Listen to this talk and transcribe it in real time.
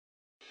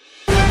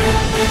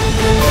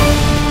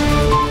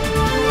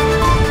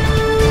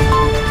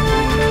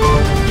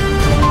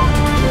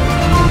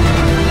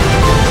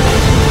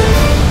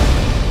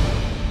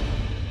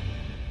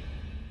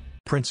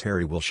Prince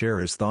Harry will share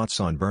his thoughts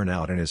on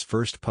burnout in his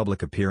first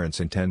public appearance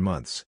in 10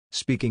 months,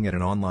 speaking at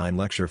an online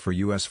lecture for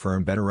U.S.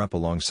 firm BetterUp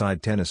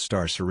alongside tennis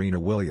star Serena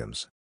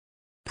Williams.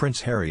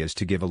 Prince Harry is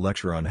to give a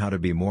lecture on how to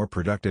be more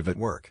productive at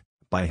work,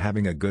 by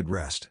having a good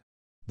rest.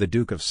 The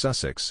Duke of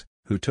Sussex,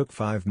 who took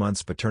 5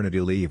 months paternity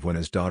leave when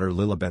his daughter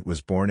Lilibet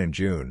was born in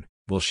June,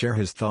 will share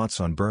his thoughts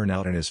on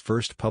burnout in his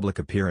first public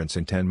appearance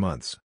in 10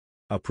 months.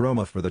 A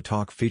promo for the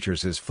talk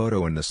features his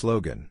photo and the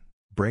slogan,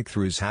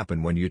 "Breakthroughs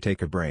happen when you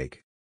take a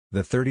break."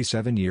 The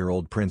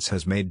 37-year-old prince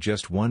has made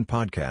just one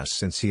podcast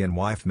since he and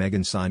wife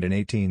Meghan signed an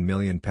 £18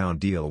 million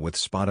deal with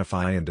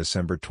Spotify in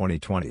December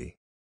 2020.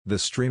 The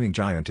streaming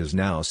giant is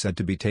now said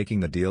to be taking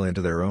the deal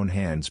into their own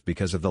hands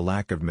because of the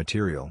lack of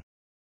material.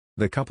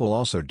 The couple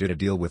also did a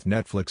deal with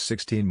Netflix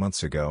 16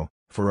 months ago,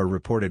 for a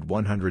reported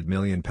 £100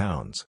 million.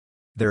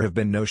 There have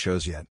been no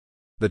shows yet.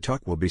 The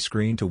talk will be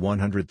screened to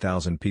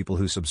 100,000 people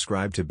who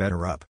subscribe to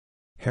BetterUp.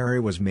 Harry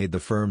was made the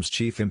firm's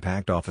chief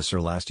impact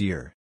officer last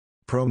year.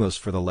 Promos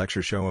for the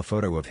lecture show a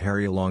photo of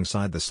Harry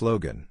alongside the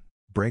slogan,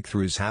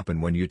 "Breakthroughs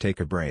happen when you take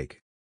a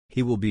break."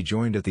 He will be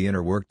joined at the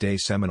Inner Workday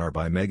seminar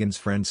by Meghan's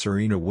friend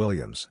Serena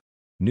Williams.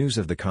 News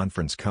of the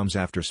conference comes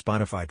after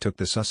Spotify took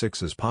the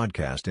Sussexes'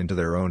 podcast into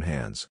their own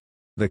hands.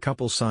 The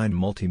couple signed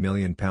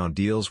multi-million-pound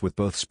deals with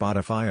both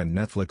Spotify and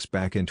Netflix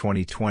back in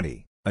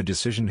 2020, a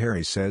decision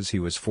Harry says he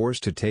was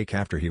forced to take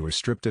after he was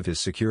stripped of his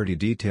security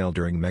detail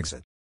during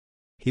Megxit.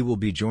 He will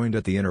be joined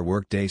at the Inner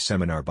Workday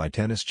seminar by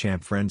tennis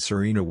champ friend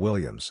Serena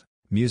Williams,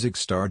 music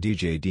star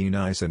DJ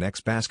D-Nice and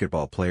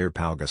ex-basketball player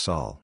Pau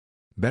Gasol.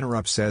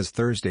 BetterUp says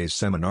Thursday's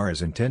seminar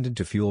is intended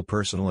to fuel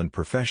personal and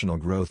professional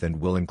growth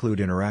and will include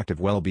interactive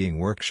well-being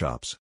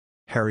workshops.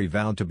 Harry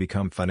vowed to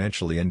become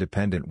financially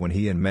independent when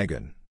he and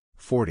Meghan,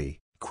 40,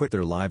 quit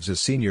their lives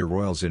as senior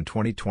royals in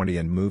 2020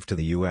 and moved to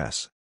the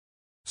U.S.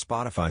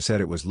 Spotify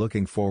said it was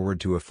looking forward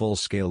to a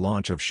full-scale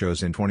launch of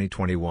shows in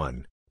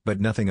 2021,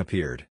 but nothing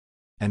appeared.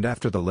 And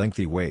after the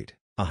lengthy wait,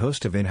 a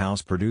host of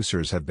in-house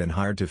producers have been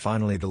hired to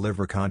finally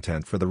deliver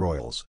content for the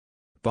royals.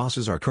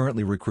 Bosses are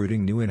currently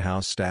recruiting new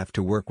in-house staff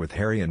to work with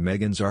Harry and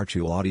Meghan's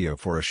Archie audio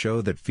for a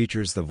show that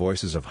features the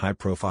voices of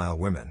high-profile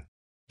women.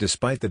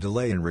 Despite the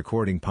delay in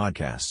recording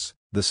podcasts,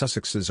 the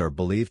Sussexes are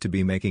believed to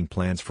be making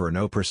plans for an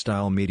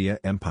Oprah-style media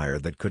empire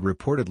that could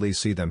reportedly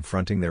see them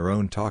fronting their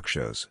own talk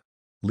shows.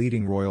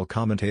 Leading royal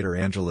commentator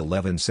Angela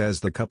Levin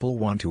says the couple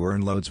want to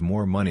earn loads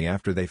more money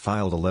after they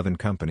filed 11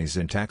 companies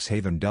in tax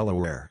haven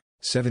Delaware,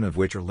 7 of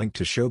which are linked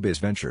to showbiz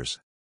ventures.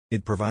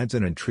 It provides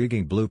an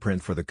intriguing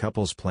blueprint for the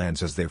couple's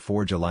plans as they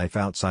forge a life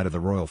outside of the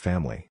royal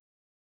family.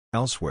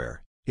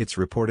 Elsewhere, it's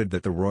reported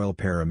that the royal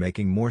pair are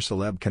making more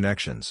celeb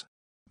connections.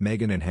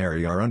 Meghan and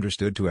Harry are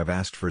understood to have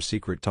asked for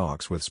secret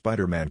talks with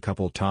Spider-Man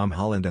couple Tom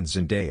Holland and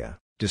Zendaya,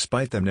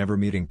 despite them never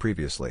meeting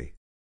previously.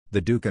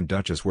 The Duke and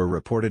Duchess were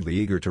reportedly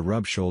eager to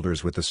rub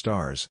shoulders with the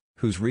stars,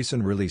 whose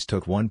recent release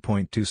took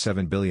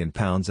 £1.27 billion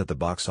at the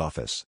box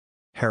office.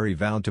 Harry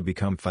vowed to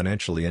become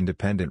financially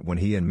independent when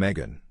he and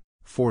Meghan,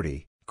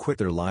 40, quit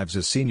their lives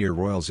as senior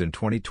royals in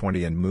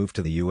 2020 and moved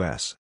to the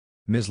U.S.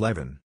 Ms.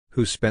 Levin,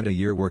 who spent a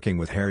year working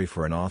with Harry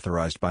for an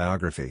authorized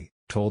biography,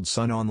 told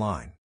Sun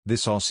Online,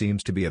 "This all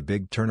seems to be a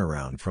big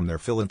turnaround from their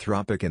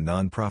philanthropic and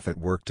non-profit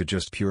work to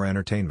just pure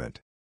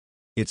entertainment.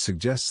 It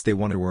suggests they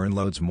want to earn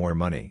loads more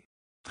money."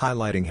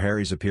 Highlighting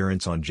Harry's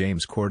appearance on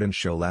James Corden's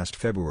show last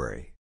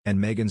February, and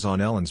Meghan's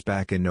on Ellen's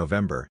back in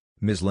November,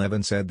 Ms.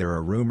 Levin said there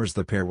are rumors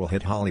the pair will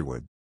hit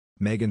Hollywood.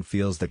 Meghan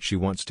feels that she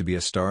wants to be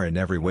a star in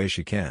every way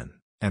she can,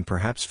 and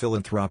perhaps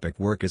philanthropic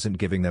work isn't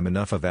giving them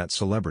enough of that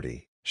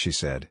celebrity, she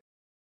said.